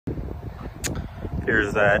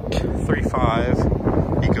Here's that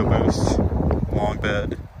 3.5 EcoBoost long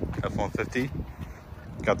bed F-150.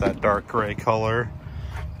 Got that dark gray color,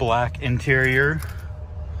 black interior.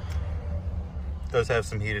 Does have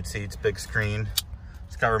some heated seats, big screen.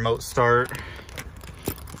 It's got remote start.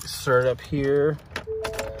 Start up here.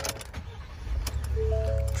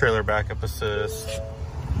 Trailer backup assist.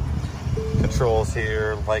 Controls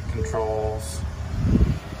here, light controls.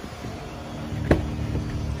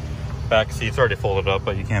 Back seats already folded up,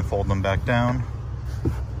 but you can't fold them back down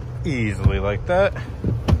easily like that.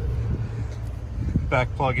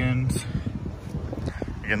 Back plug-ins.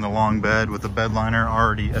 Again, the long bed with the bed liner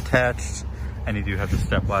already attached, and you do have the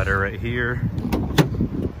step ladder right here.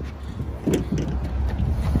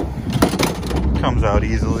 Comes out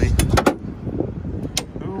easily.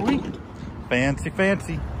 Ooh-wee. Fancy,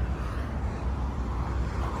 fancy.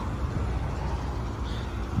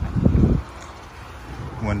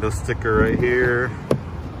 Window sticker right here.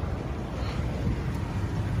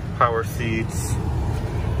 Power seats.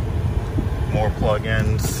 More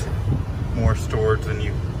plug-ins. More storage than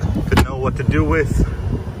you could know what to do with.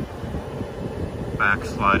 Back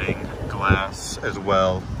sliding glass as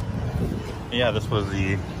well. Yeah, this was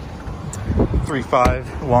the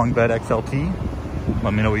 3.5 long bed XLT.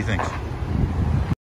 Let me know what you think.